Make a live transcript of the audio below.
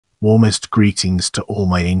Warmest greetings to all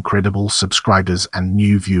my incredible subscribers and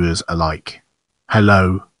new viewers alike.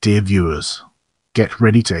 Hello, dear viewers. Get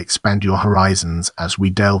ready to expand your horizons as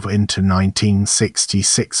we delve into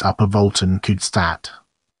 1966 Upper Voltan coup d'etat.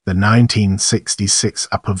 The 1966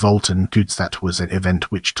 Upper Voltan coup d'etat was an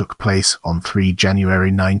event which took place on 3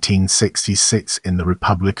 January 1966 in the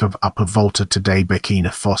Republic of Upper Volta, today Burkina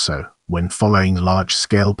Faso, when following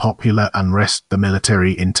large-scale popular unrest the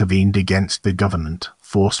military intervened against the government,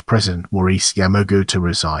 forced President Maurice Yaméogo to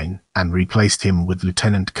resign, and replaced him with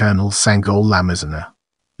Lieutenant Colonel Sangoulé Lamizana.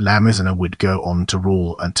 Lamizana would go on to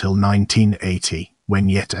rule until 1980, when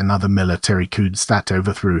yet another military coup d'etat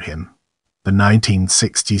overthrew him. The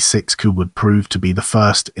 1966 coup would prove to be the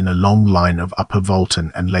first in a long line of Upper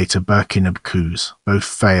Voltan and later Burkinabé coups, both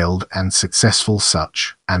failed and successful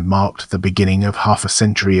such, and marked the beginning of half a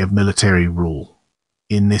century of military rule.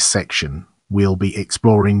 In this section, we'll be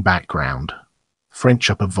exploring background. French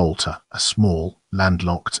Upper Volta, a small,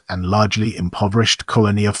 landlocked and largely impoverished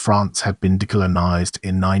colony of France, had been decolonized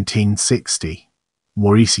in 1960.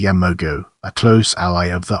 Maurice Yaméogo, a close ally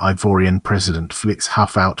of the Ivorian President Félix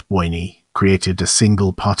Houphouët-Boigny, created a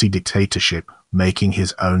single-party dictatorship, making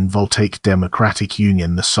his own Voltaic Democratic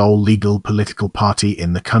Union the sole legal political party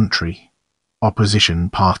in the country. Opposition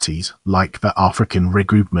parties, like the African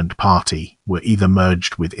Regroupement Party, were either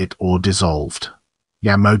merged with it or dissolved.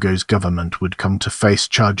 Yaméogo's government would come to face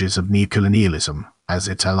charges of neocolonialism, as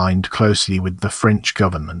it aligned closely with the French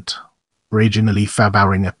government, originally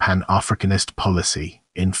favoring a pan-Africanist policy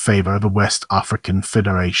in favor of a West African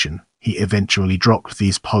federation. He eventually dropped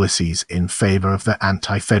these policies in favor of the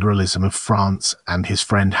anti-federalism of France and his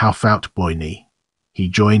friend Houphouët-Boigny. He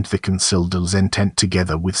joined the Conseil des Ententes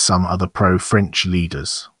together with some other pro-French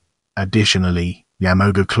leaders. Additionally,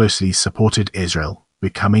 Yaméogo closely supported Israel,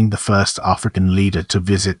 becoming the first African leader to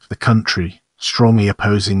visit the country, strongly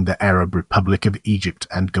opposing the Arab Republic of Egypt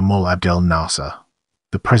and Gamal Abdel Nasser.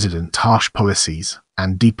 The president's harsh policies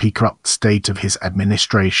and deeply corrupt state of his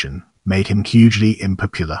administration made him hugely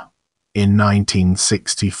unpopular. In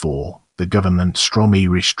 1964, the government strongly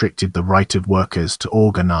restricted the right of workers to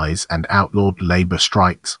organize and outlawed labor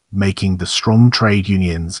strikes, making the strong trade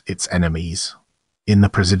unions its enemies. In the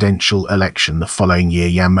presidential election the following year,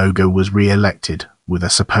 Yaméogo was re-elected, with a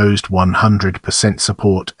supposed 100%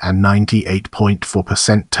 support and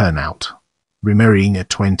 98.4% turnout. Remarrying a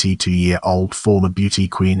 22-year-old former beauty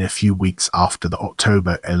queen a few weeks after the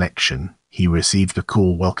October election, he received a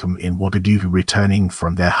cool welcome in Ouagadougou, returning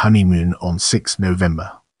from their honeymoon on 6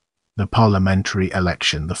 November. The parliamentary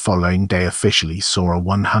election the following day officially saw a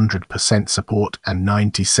 100% support and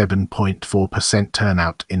 97.4%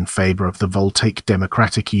 turnout in favor of the Voltaic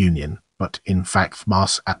Democratic Union, but in fact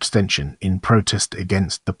mass abstention in protest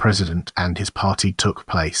against the president and his party took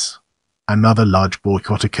place. Another large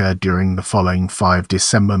boycott occurred during the following 5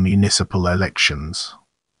 December municipal elections.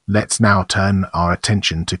 Let's now turn our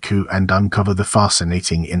attention to coup and uncover the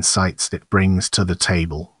fascinating insights it brings to the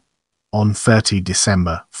table. On 30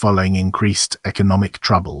 December, following increased economic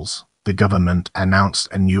troubles, the government announced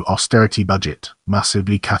a new austerity budget,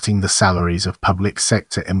 massively cutting the salaries of public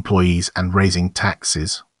sector employees and raising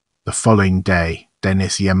taxes. The following day,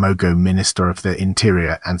 Denis Yaméogo, Minister of the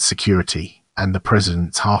Interior and Security, and the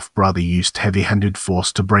president's half-brother used heavy-handed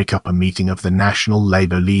force to break up a meeting of the national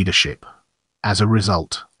labor leadership. As a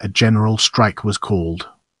result, a general strike was called.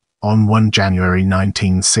 On 1 January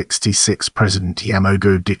 1966, President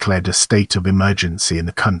Yaméogo declared a state of emergency in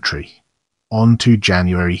the country. On 2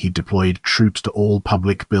 January, he deployed troops to all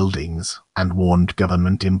public buildings and warned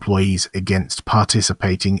government employees against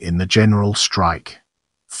participating in the general strike.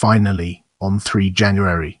 Finally, on 3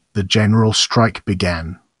 January, the general strike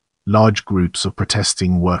began. Large groups of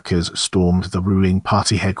protesting workers stormed the ruling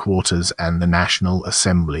party headquarters and the National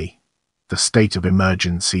Assembly. The state of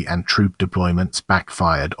emergency and troop deployments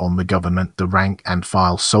backfired on the government. The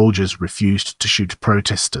rank-and-file soldiers refused to shoot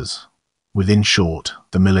protesters. Within short,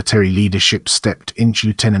 the military leadership stepped in.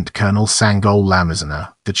 Lieutenant Colonel Sangoulé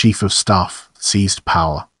Lamizana, the chief of staff, seized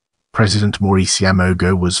power. President Maurice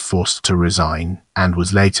Yaméogo was forced to resign and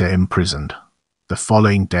was later imprisoned. The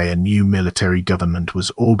following day a new military government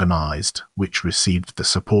was organized, which received the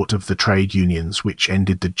support of the trade unions, which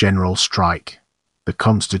ended the general strike. The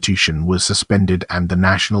constitution was suspended and the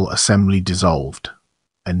National Assembly dissolved.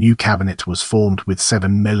 A new cabinet was formed with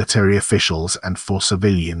 7 military officials and 4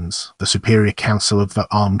 civilians, the Superior Council of the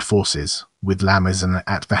Armed Forces, with Lamizana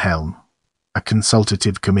at the helm. A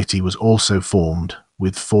consultative committee was also formed,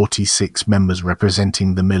 with 46 members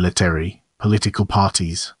representing the military, political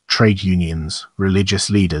parties, trade unions,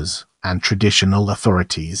 religious leaders, and traditional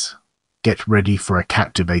authorities. Get ready for a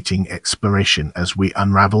captivating exploration as we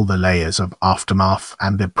unravel the layers of aftermath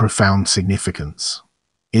and their profound significance.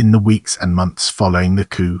 In the weeks and months following the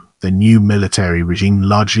coup, the new military regime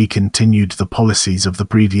largely continued the policies of the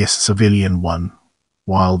previous civilian one,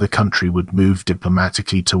 while the country would move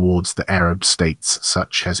diplomatically towards the Arab states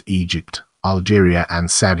such as Egypt, Algeria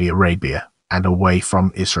and Saudi Arabia, and away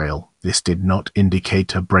from Israel. This did not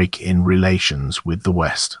indicate a break in relations with the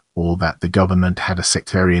West, or that the government had a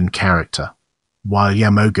sectarian character. While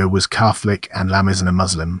Yaméogo was Catholic and Lamizana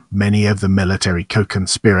Muslim, many of the military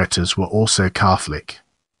co-conspirators were also Catholic.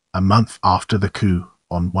 A month after the coup,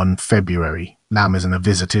 on 1 February, Lamizana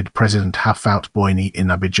visited President Haffout Boigny in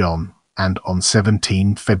Abidjan, and on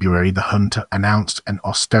 17 February the junta announced an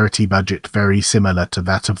austerity budget very similar to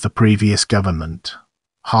that of the previous government.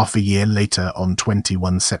 Half a year later, on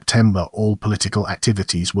 21 September, all political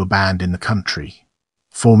activities were banned in the country.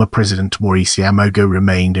 Former President Maurice Yaméogo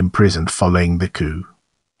remained imprisoned following the coup.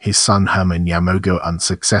 His son Herman Yaméogo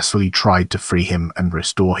unsuccessfully tried to free him and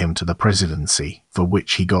restore him to the presidency, for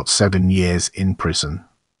which he got 7 years in prison.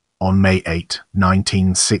 On May 8,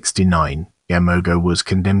 1969, Yaméogo was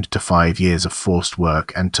condemned to 5 years of forced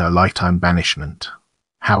work and to a lifetime banishment.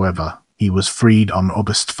 However, he was freed on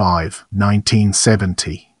August 5,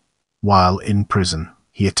 1970. While in prison,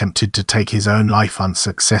 he attempted to take his own life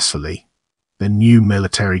unsuccessfully. The new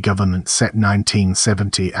military government set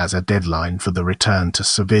 1970 as a deadline for the return to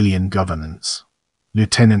civilian governance.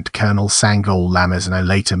 Lieutenant Colonel Sangoulé Lamizana,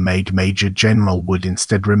 later made Major General, would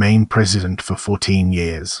instead remain president for 14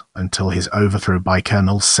 years, until his overthrow by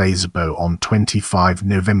Colonel Sangoulé on 25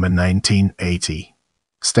 November 1980.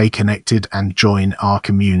 Stay connected and join our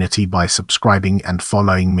community by subscribing and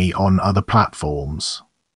following me on other platforms.